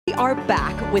are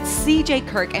back with CJ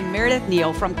Kirk and Meredith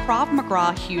Neal from Krav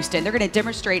Maga Houston. They're going to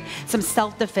demonstrate some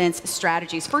self-defense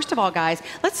strategies. First of all, guys,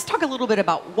 let's talk a little bit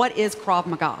about what is Krav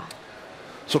Maga.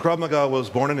 So Krav Maga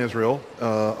was born in Israel.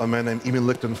 A man named Emil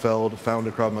Lichtenfeld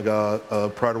founded Krav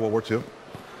Maga prior to World War II.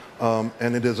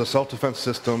 And it is a self-defense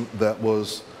system that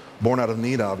was born out of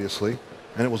need, obviously.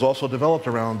 And it was also developed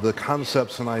around the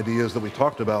concepts and ideas that we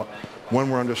talked about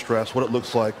when we're under stress, what it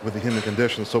looks like with the human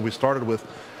condition. So we started with,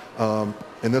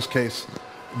 in this case,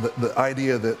 the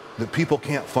idea that people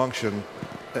can't function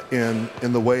in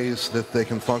the ways that they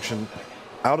can function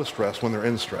out of stress when they're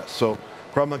in stress. So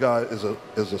Krav Maga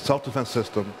is a self-defense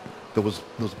system that was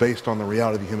based on the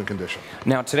reality of the human condition.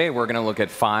 Now today we're going to look at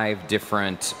 5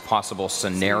 different possible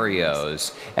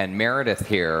scenarios, and Meredith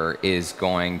here is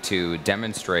going to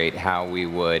demonstrate how we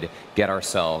would get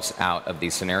ourselves out of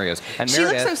these scenarios. And she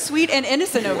looks so sweet and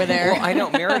innocent over there. Well, I know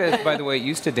Meredith, by the way,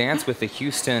 used to dance with the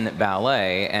Houston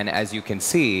Ballet, and as you can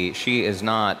see, she is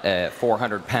not a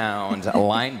 400-pound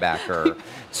linebacker.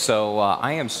 So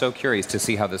I am so curious to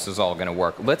see how this is all going to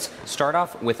work. Let's start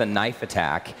off with a knife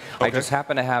attack. Okay. I just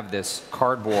happen to have this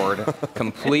cardboard,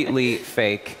 completely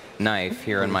fake knife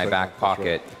here in my back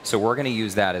pocket, so we're going to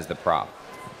use that as the prop.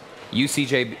 You,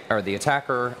 CJ, are the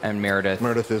attacker, and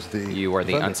Meredith is the you are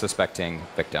the unsuspecting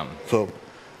victim. So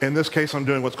in this case, I'm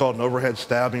doing what's called an overhead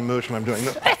stabbing motion. I'm doing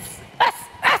this.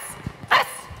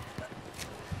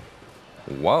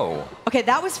 Whoa. Okay,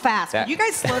 that was fast. Could you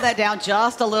guys slow that down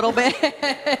just a little bit?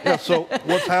 Yeah, so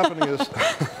what's happening is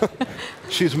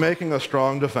she's making a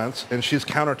strong defense, and she's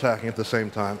counterattacking at the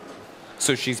same time.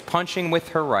 So she's punching with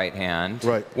her right hand.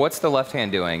 Right. What's the left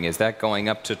hand doing? Is that going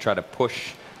up to try to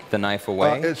push the knife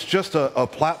away? It's just a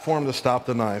platform to stop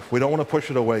the knife. We don't want to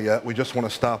push it away yet. We just want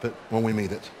to stop it when we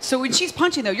meet it. So when she's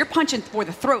punching, though, you're punching for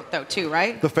the throat, though, too,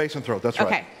 right? The face and throat, that's right.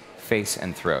 Okay. Face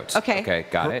and throat. Okay. Okay,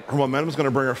 got it. Her momentum is going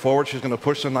to bring her forward. She's going to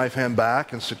push the knife hand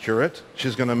back and secure it.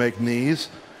 She's going to make knees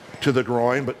to the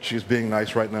groin, but she's being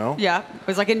nice right now. Yeah. It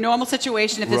was like a normal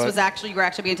situation. If this was you were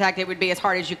actually being attacked, it would be as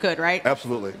hard as you could, right?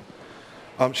 Absolutely.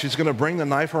 She's going to bring the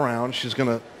knife around. She's going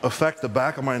to affect the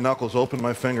back of my knuckles, open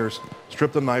my fingers,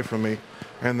 strip the knife from me,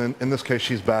 and then in this case,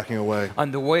 she's backing away.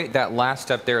 On the way, that last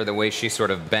step there, the way she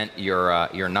sort of bent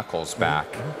your knuckles back,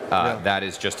 that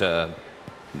is just to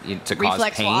cause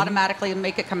reflex pain? Will automatically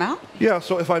make it come out? Yeah,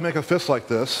 so if I make a fist like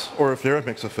this, or if Derek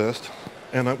makes a fist,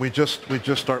 and we just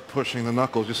start pushing the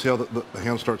knuckles, you see how the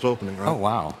hand starts opening, right? Oh,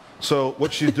 wow. So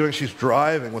what she's doing, she's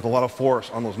driving with a lot of force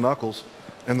on those knuckles,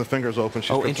 and the fingers open.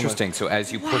 Oh, interesting. So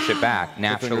as you push it back,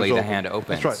 naturally the hand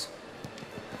opens. That's right.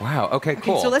 Wow, okay,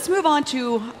 cool. So let's move on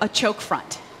to a choke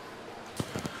front.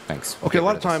 Thanks. Okay, a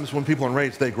lot of times when people are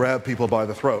enraged, they grab people by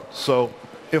the throat. So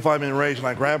if I'm enraged and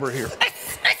I grab her here,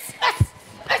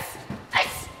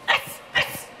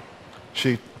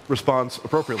 she responds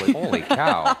appropriately. Holy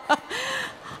cow.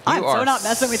 I'm so not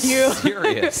messing with you.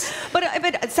 Serious.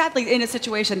 But sadly, in a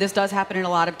situation, this does happen in a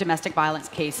lot of domestic violence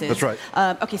cases. That's right.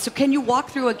 Okay, so can you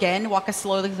walk us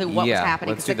slowly through what was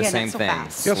happening? Let's do the same thing.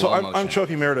 Yeah, so I'm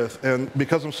choking Meredith, and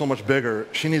because I'm so much bigger,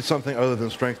 she needs something other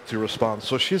than strength to respond.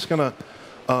 So she's going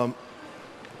to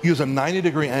use a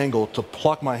 90-degree angle to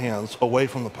pluck my hands away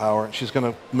from the power, and she's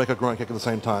going to make a groin kick at the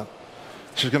same time.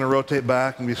 She's going to rotate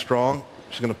back and be strong.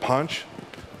 She's going to punch,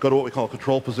 go to what we call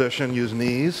control position, use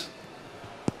knees,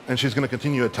 and she's going to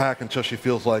continue to attack until she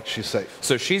feels like she's safe.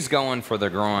 So she's going for the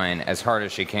groin as hard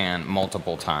as she can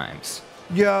multiple times.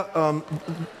 Yeah,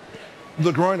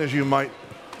 the groin, as you might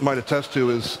attest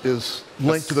to, is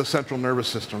linked to the central nervous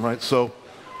system, right? So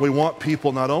we want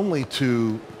people not only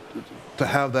to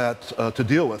have that to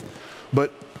deal with,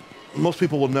 but most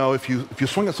people will know if you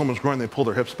swing at someone's groin, they pull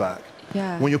their hips back.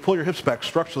 Yeah. When you pull your hips back,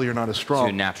 structurally, you're not as strong.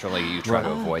 So naturally, you try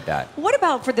to avoid that. What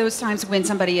about for those times when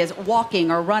somebody is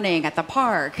walking or running at the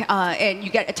park and you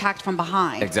get attacked from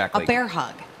behind? Exactly. A bear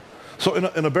hug. So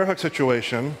in a bear hug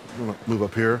situation, I'm going to move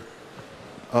up here.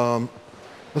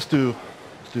 Let's do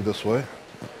this way.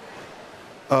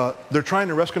 They're trying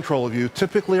to wrest control of you,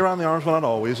 typically around the arms, but not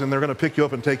always, and they're going to pick you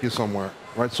up and take you somewhere,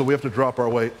 right? So we have to drop our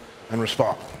weight and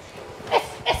respond.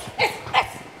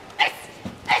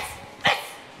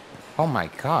 Oh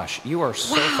my gosh, you are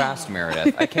so fast,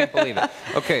 Meredith. I can't believe it.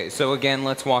 Okay, so again,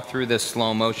 let's walk through this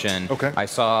slow motion. Okay. I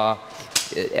saw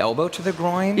elbow to the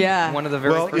groin. Yeah. One of the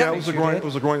very first it things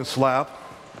was a groin slap.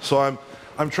 So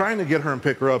I'm trying to get her and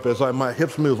pick her up. As my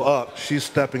hips move up, she's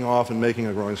stepping off and making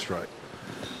a groin strike.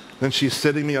 Then she's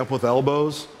sitting me up with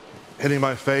elbows, hitting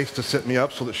my face to sit me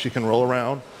up so that she can roll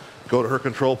around, go to her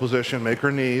control position, make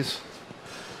her knees,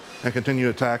 and continue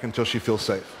to attack until she feels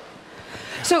safe.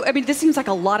 So, I mean, this seems like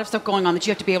a lot of stuff going on that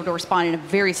you have to be able to respond in a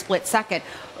very split second.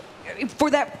 for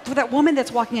that woman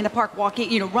that's walking in the park,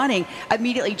 running,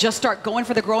 immediately just start going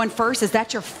for the groin first. Is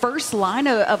that your first line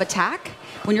of attack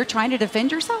when you're trying to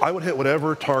defend yourself? I would hit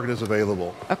whatever target is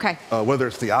available. Okay. Whether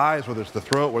it's the eyes, whether it's the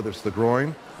throat, whether it's the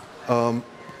groin.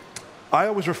 I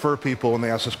always refer people when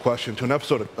they ask this question to an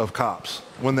episode of Cops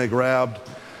when they grabbed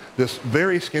this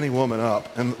very skinny woman up,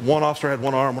 and one officer had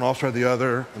one arm, one officer had the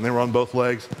other, and they were on both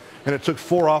legs, and it took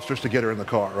 4 officers to get her in the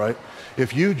car, right?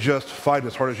 If you just fight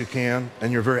as hard as you can,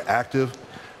 and you're very active,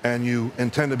 and you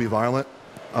intend to be violent,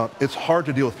 it's hard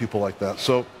to deal with people like that.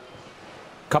 So,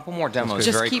 couple more demos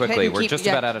Just very keep quickly. hitting, We're just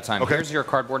yeah. about out of time. Okay. Here's your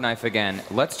cardboard knife again.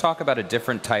 Let's talk about a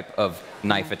different type of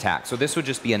knife attack. So this would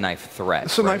just be a knife threat.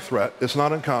 it's a right? knife threat. It's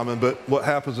not uncommon, but what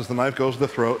happens is the knife goes to the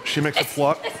throat. She makes a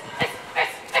pluck,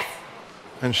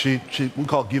 and we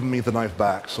call it giving me the knife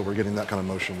back. So we're getting that kind of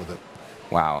motion with it.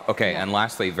 Wow. Okay. And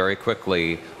lastly, very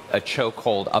quickly, a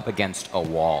chokehold up against a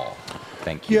wall.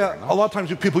 Thank you. Yeah, very much. a lot of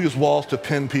times people use walls to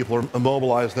pin people or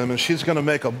immobilize them, and she's going to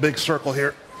make a big circle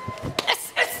here.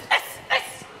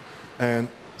 And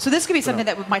So this could be something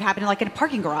that might happen like in a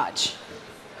parking garage.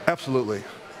 absolutely.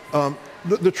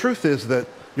 The truth is that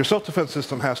your self-defense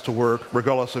system has to work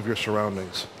regardless of your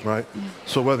surroundings, right?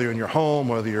 So whether you're in your home,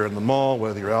 whether you're in the mall,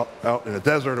 whether you're out in a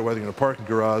desert, or whether you're in a parking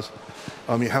garage,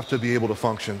 you have to be able to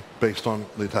function based on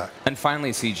the attack. And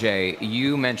finally, CJ,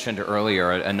 you mentioned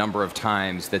earlier a number of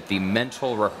times that the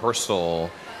mental rehearsal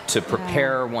to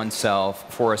prepare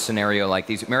oneself for a scenario like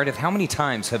these. Meredith, how many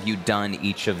times have you done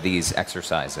each of these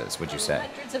exercises, would you say?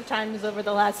 Hundreds of times over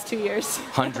the last 2 years.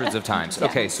 Hundreds of times. Yeah.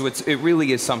 Okay, so it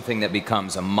really is something that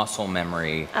becomes a muscle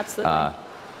memory. Absolutely.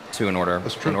 In order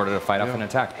to fight off an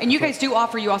attack. And you guys do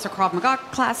offer, you also Krav Maga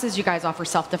classes, you guys offer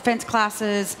self-defense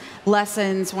classes,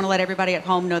 lessons. Want to let everybody at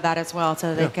home know that as well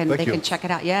so they can check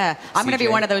it out. Yeah, I'm going to be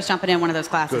CJ. one of those jumping in one of those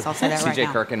classes. Good. I'll say that right CJ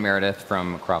now. Kirk and Meredith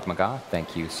from Krav Maga,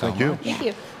 thank you so much. Thank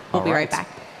you. We'll be All right right. back.